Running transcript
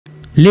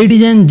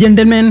Ladies and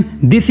gentlemen,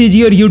 this is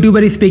your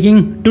YouTuber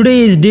speaking. Today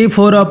is day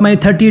 4 of my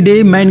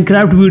 30-day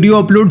Minecraft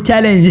video upload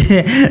challenge.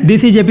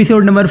 This is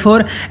episode number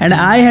 4 and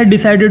I had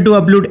decided to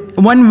upload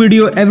one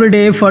video every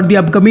day for the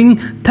upcoming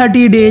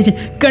 30 days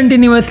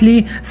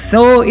continuously.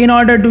 So in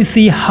order to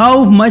see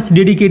how much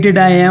dedicated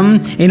I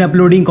am in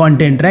uploading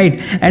content, right?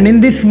 And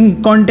in this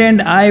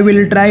content, I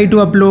will try to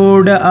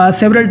upload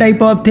several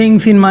type of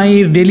things in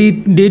my daily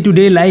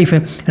day-to-day life,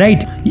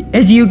 right?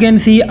 As you can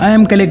see, I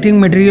am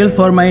collecting materials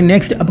for my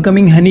next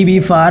upcoming honeybee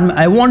farm.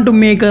 I want to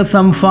make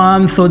some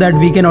farm so that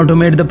we can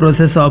automate the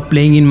process of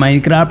playing in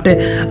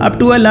Minecraft. Up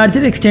to a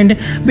larger extent,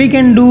 we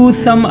can do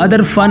some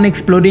other fun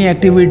exploring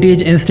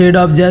activities instead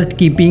of just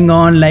keeping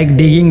on like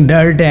digging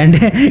dirt and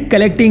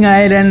collecting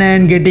iron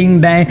and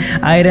getting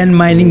iron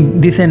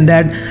mining this and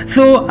that.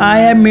 So I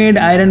have made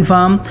iron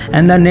farm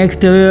and the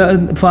next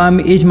farm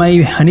is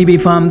my honeybee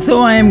farm.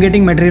 So I am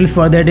getting materials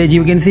for that. As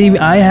you can see,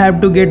 I have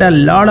to get a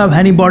lot of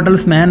honey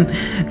bottles, man.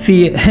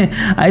 See,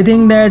 I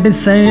think that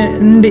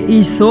sand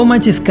is so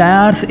much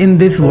scarce in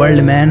this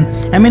world, man.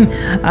 I mean,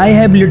 I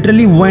have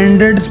literally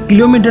wandered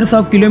kilometers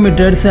of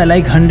kilometers,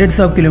 like hundreds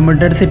of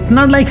kilometers. It's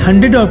not like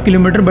hundreds of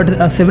kilometers,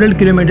 but several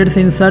kilometers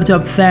in search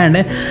of sand,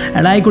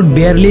 and I could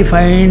barely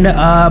find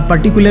a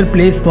particular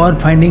place for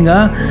finding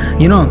a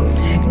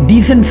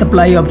decent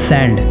supply of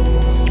sand.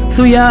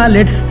 So yeah,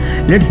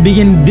 let's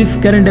begin this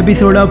current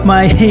episode of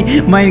my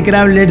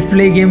Minecraft Let's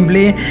Play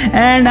gameplay.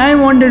 And I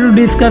wanted to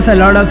discuss a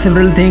lot of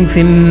several things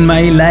in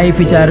my life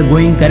which are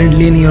going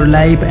currently in your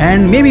life,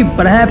 and maybe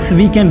perhaps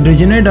we can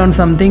resonate on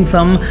some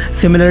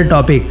similar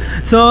topic.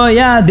 So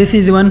yeah, this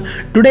is one.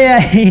 Today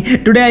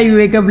I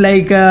wake up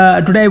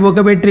today I woke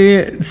up at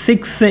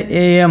 6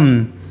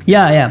 a.m.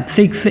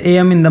 6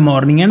 a.m. in the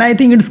morning, and I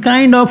think it's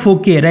kind of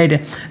okay,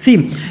 right?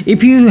 See,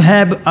 if you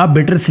have a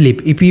better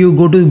sleep, if you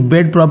go to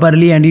bed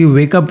properly and you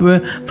wake up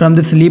from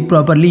the sleep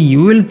properly,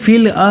 you will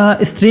feel a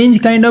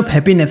strange kind of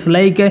happiness.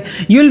 Like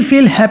you will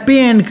feel happy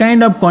and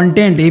kind of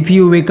content if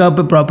you wake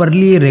up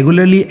properly,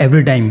 regularly,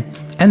 every time.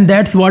 And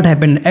that's what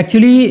happened.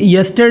 Actually,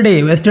 yesterday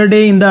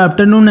in the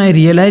afternoon, I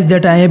realized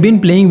that I have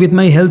been playing with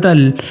my health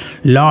a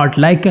lot.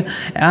 Like,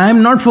 I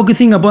am not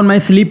focusing upon my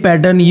sleep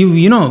pattern.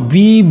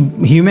 We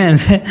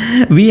humans,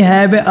 we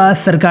have a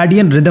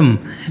circadian rhythm,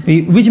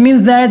 which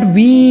means that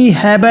we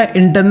have an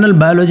internal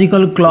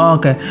biological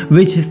clock,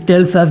 which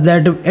tells us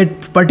that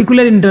at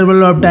particular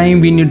interval of time,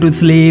 we need to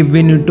sleep,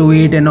 we need to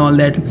eat and all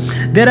that.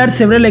 There are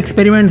several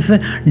experiments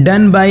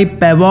done by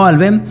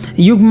Pavlov.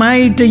 You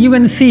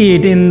can see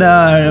it in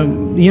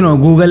the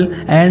Google,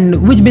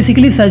 and which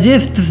basically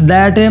suggests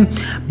that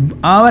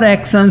our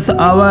actions,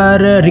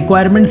 our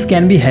requirements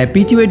can be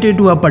habituated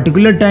to a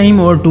particular time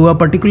or to a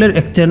particular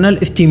external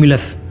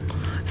stimulus.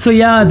 So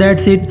yeah,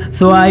 that's it.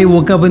 So I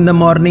woke up in the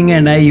morning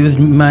and I used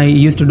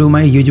to do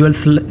my usual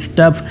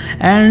stuff.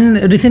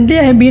 And recently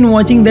I have been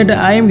watching that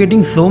I am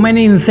getting so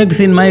many insects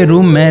in my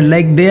room, man.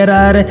 Like there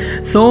are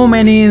so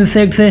many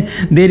insects.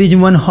 There is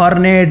one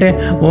hornet,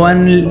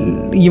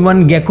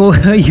 one gecko.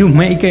 you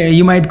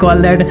might call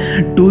that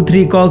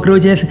 2-3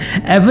 cockroaches.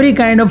 Every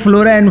kind of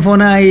flora and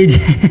fauna is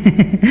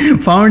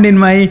found in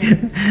my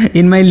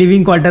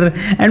living quarter.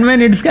 And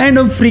man, it's kind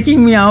of freaking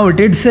me out.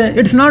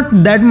 It's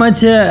not that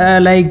much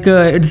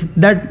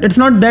it's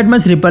not that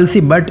much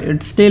repulsive, but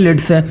it's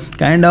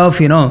kind of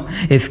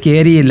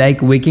scary,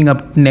 like waking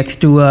up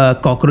next to a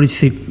cockroach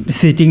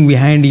sitting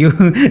behind you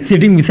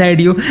sitting beside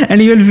you,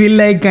 and you will feel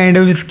like kind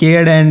of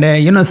scared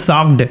and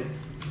shocked.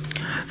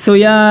 So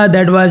yeah,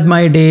 that was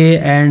my day,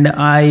 and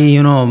I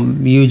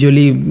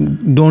usually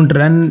don't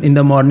run in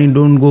the morning,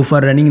 don't go for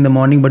running in the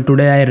morning, but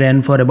today I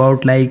ran for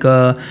about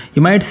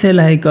you might say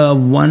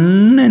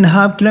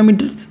 1.5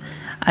 kilometers.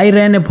 I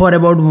ran for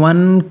about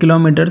 1.5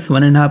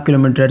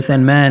 kilometers,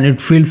 and man, it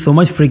feels so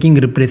much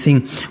freaking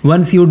refreshing.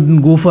 Once you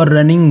go for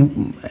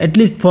running, at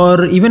least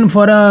even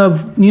for a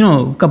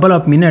couple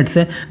of minutes,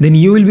 then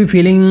you will be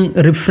feeling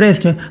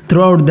refreshed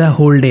throughout the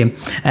whole day.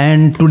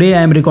 And today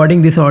I am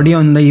recording this audio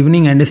in the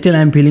evening, and still I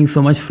am feeling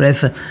so much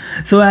fresh.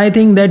 So I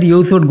think that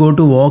you should go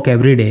to walk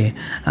every day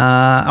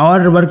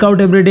or work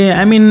out every day.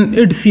 I mean,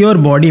 it's your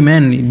body,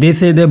 man. They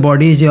say the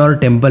body is your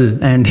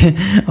temple and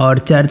or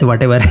church,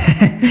 whatever,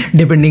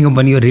 depending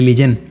upon your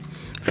religion.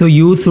 So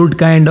you should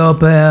kind of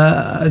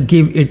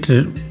give it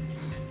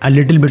a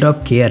little bit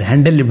of care,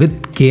 handle it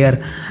with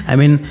care. I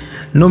mean,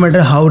 no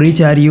matter how rich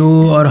are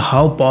you or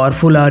how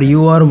powerful are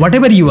you or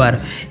whatever you are,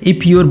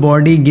 if your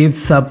body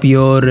gives up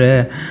your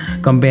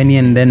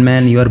companion, then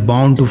man, you are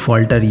bound to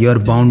falter, you are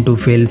bound to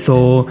fail.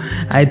 So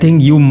I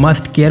think you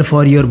must care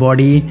for your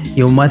body,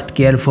 you must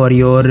care for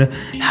your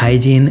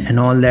hygiene and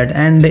all that,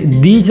 and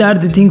these are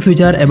the things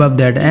which are above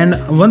that. And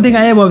one thing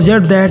I have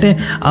observed, that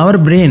our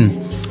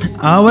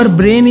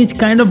brain is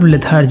kind of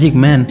lethargic,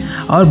 man.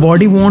 Our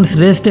body wants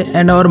rest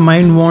and our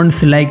mind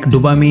wants like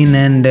dopamine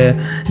and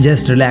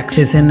just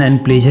relaxation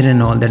and pleasure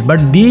and all that.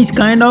 But these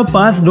kind of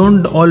paths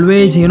don't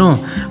always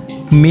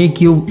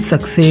make you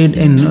succeed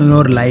in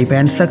your life,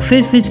 and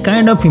success is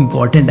kind of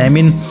important. I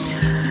mean,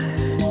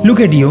 look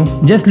at you,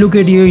 just look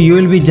at you, you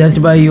will be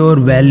judged by your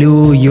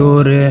value,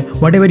 your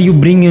whatever you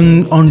bring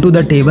in onto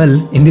the table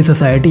in the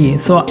society.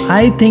 So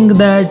I think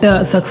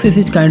that success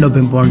is kind of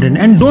important,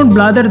 and don't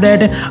bother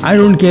that I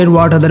don't care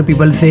what other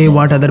people say,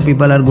 what other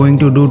people are going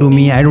to do to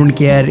me, I don't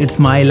care, it's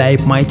my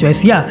life, my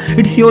choice. Yeah,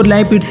 it's your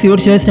life, it's your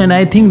choice, and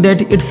I think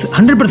that it's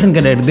 100%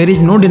 correct, there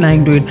is no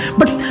denying to it.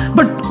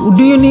 But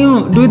do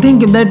you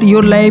think that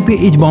your life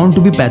is bound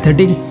to be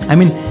pathetic? I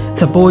mean,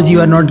 suppose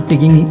you are not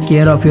taking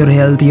care of your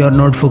health, you are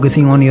not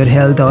focusing on your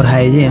health or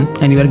hygiene,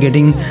 and you are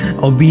getting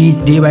obese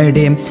day by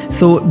day.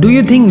 So do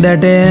you think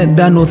that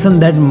the notion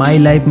that my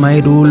life, my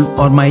rule,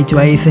 or my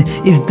choice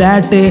is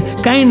that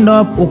kind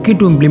of okay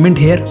to implement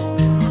here?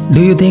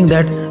 Do you think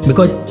that?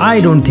 Because I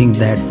don't think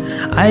that.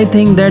 I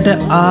think that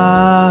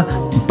a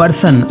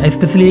person,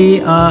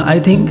 especially I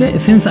think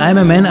since I am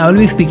a man, I will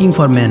be speaking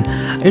for men.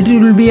 It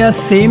will be a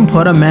shame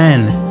for a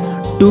man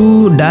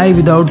to die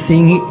without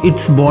seeing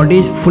its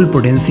body's full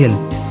potential.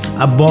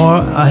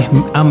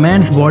 A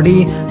man's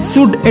body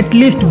should at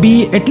least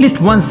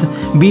once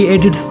be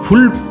at its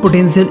full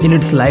potential in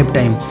its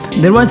lifetime.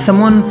 There was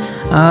some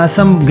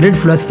great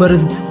philosopher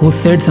who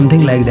said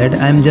something like that.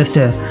 I am just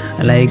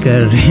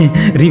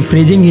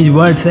rephrasing his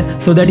words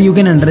so that you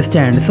can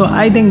understand. So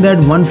I think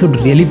that one should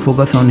really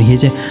focus on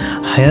his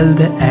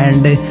health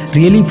and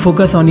really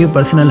focus on your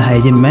personal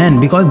hygiene, man,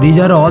 because these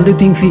are all the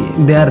things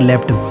they are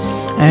left.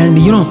 And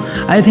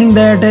I think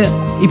that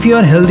if you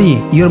are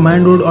healthy, your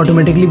mind would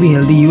automatically be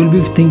healthy. You will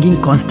be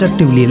thinking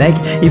constructively. Like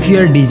if you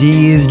are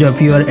diseased, if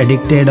you are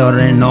addicted or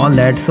and all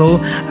that, so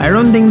I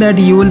don't think that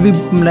you will be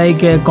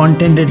like a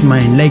contented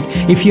mind. Like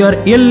if you are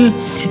ill,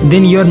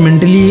 then you are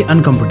mentally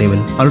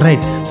uncomfortable. All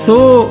right.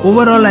 So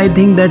overall, I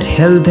think that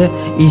health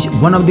is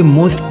one of the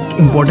most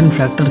important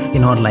factors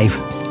in our life.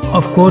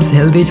 Of course,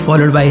 health is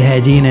followed by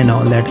hygiene and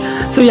all that.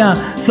 So yeah,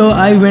 so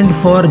I went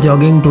for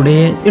jogging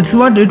today. It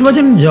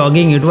wasn't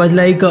jogging, it was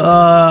like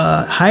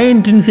a high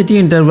intensity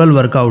interval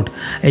workout.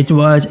 It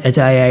was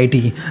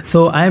HIIT.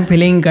 So I am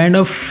feeling kind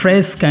of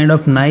fresh, kind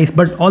of nice.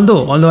 But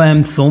although I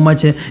am so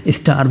much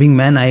starving,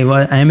 man, I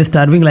am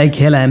starving like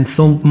hell. I am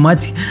so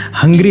much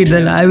hungry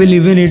that I will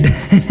even eat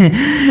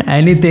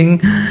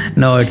anything.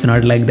 No, it's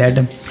not like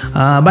that.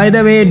 By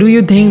the way, do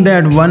you think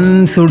that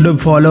one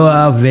should follow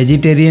a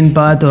vegetarian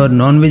path or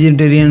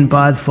non-vegetarian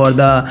path for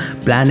the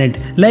planet?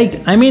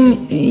 Like, I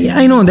mean,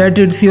 I know that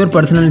it's your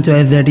personal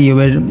choice that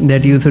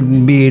you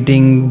should be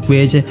eating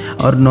veg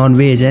or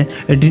non-veg.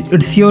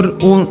 It's your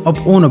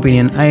own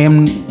opinion. I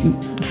am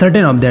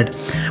certain of that.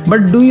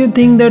 But do you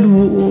think that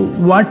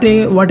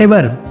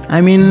whatever,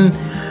 I mean,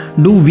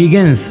 do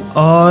vegans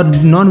or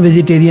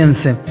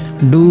non-vegetarians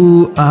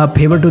do a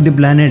favor to the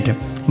planet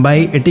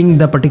by eating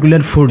the particular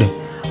food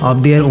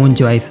of their own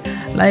choice?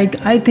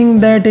 Like, I think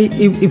that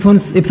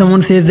if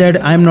someone says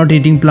that I am not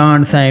eating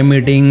plants, I am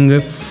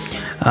eating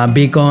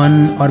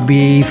bacon or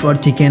beef or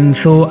chicken,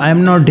 so I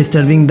am not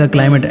disturbing the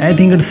climate, I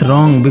think it's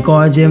wrong,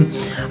 because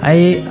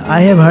I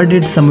have heard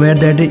it somewhere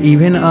that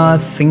even a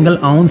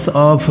single ounce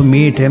of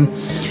meat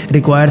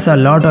requires a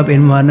lot of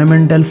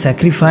environmental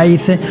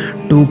sacrifice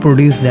to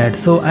produce that.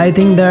 So I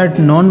think that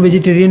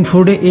non-vegetarian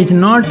food is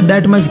not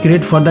that much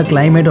great for the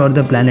climate or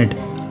the planet.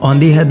 On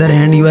the other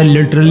hand, you are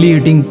literally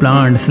eating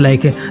plants,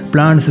 like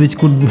plants which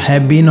could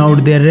have been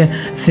out there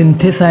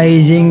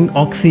synthesizing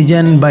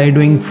oxygen by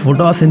doing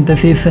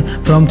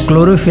photosynthesis from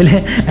chlorophyll,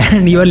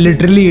 and you are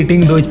literally eating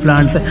those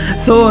plants.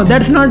 So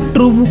that's not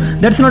true,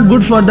 that's not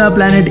good for the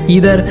planet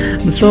either.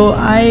 So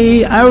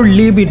I would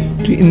leave it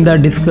in the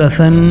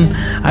discussion.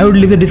 I would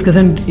leave the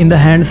discussion in the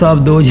hands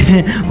of those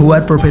who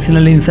are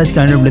professional in such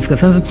kind of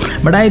discussions.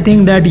 But I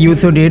think that you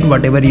should eat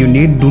whatever you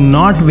need. Do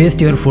not waste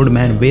your food,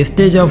 man.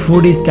 Wastage of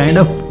food is kind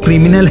of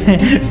criminal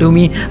to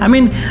me. I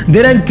mean,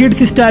 there are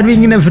kids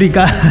starving in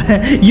Africa.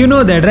 You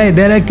know that, right?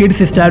 There are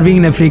kids starving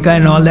in Africa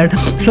and all that.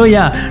 So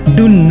yeah,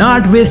 do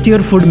not waste your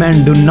food,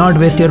 man. Do not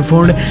waste your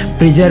food.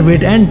 Preserve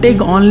it and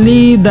take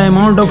only the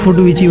amount of food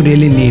which you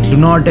really need. Do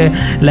not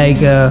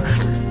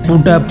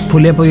put up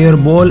full up your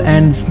bowl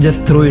and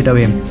just throw it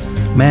away.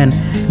 Man,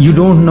 you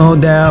don't know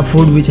the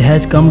food which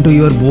has come to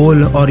your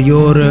bowl or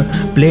your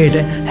plate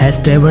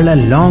has traveled a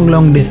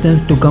long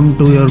distance to come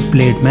to your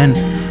plate, man.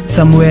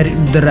 Somewhere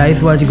the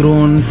rice was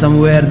grown,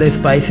 somewhere the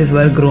spices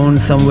were grown,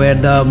 somewhere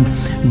the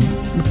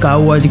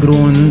cow was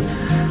grown.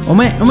 Oh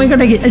my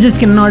god, I just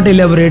cannot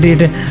elaborate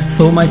it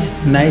so much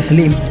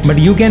nicely, but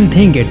you can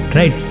think it,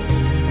 right?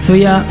 So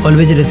yeah,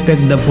 always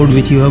respect the food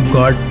which you have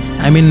got.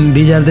 I mean,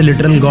 these are the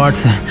literal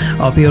gods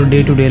of your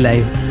day-to-day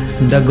life.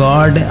 The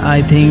God,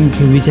 I think,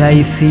 which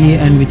I see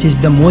and which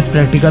is the most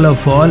practical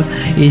of all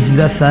is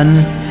the sun,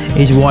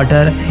 is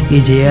water,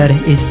 is air,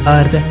 is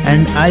earth,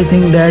 and I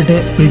think that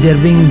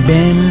preserving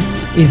them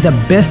is the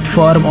best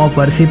form of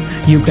worship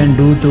you can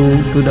do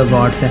to the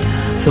gods.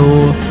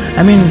 So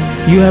I mean,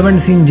 you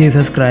haven't seen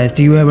Jesus Christ,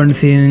 you haven't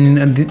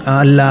seen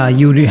Allah,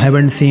 you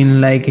haven't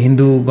seen like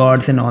Hindu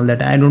gods and all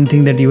that. I don't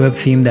think that you have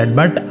seen that,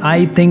 but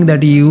I think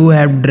that you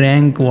have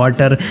drank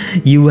water,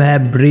 you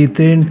have breathed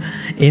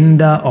in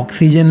the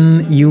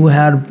oxygen, you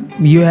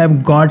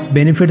have got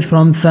benefits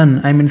from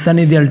sun. I mean, sun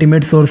is the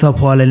ultimate source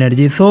of all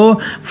energy. So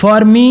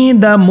for me,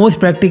 the most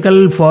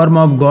practical form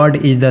of God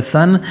is the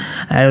sun,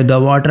 the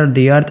water,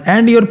 the earth,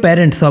 and your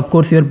parents. So of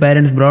course your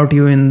parents brought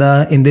you in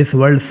this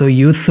world, so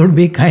you should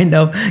be kind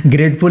of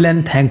grateful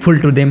and thankful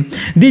to them.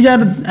 These are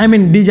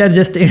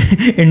just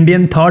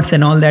Indian thoughts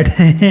and all that.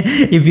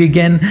 if you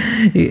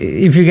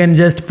can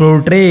just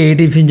portray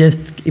it, if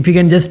you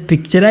can just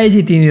picturize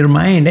it in your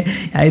mind,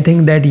 I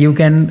think that you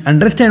can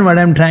understand what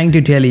I'm trying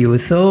to tell you.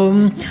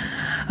 So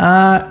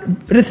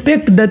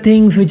respect the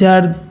things which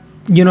are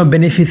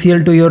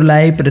beneficial to your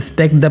life,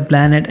 respect the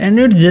planet, and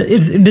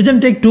it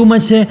doesn't take too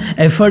much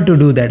effort to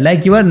do that.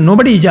 Like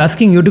nobody is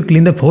asking you to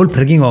clean the whole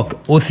freaking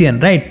ocean,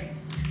 right?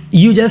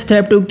 You just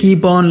have to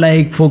keep on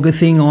like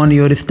focusing on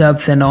your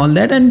stuffs and all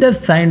that, and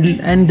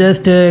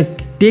just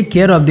take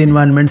care of the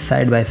environment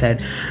side by side.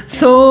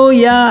 So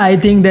yeah, I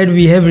think that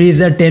we have reached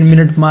the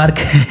 10-minute mark.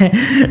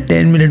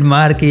 10-minute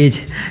mark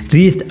is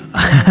reached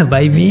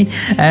by me,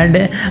 and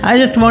I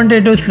just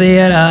wanted to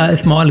share a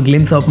small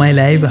glimpse of my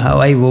life, how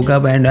I woke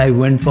up and I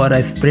went for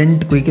a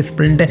quick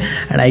sprint,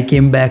 and I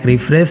came back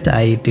refreshed.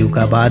 I took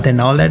a bath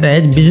and all that,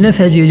 as business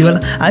as usual.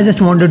 I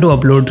just wanted to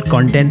upload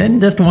content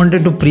and just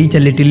wanted to preach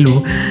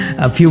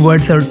a few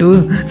words or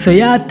two. So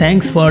yeah,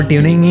 thanks for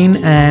tuning in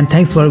and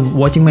thanks for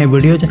watching my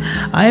videos.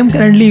 I am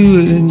currently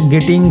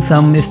getting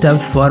some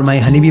stuff for my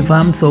honeybee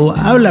farm, so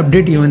I will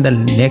update you in the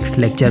next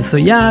lecture. So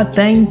yeah,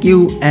 thank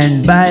you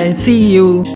and bye, see you.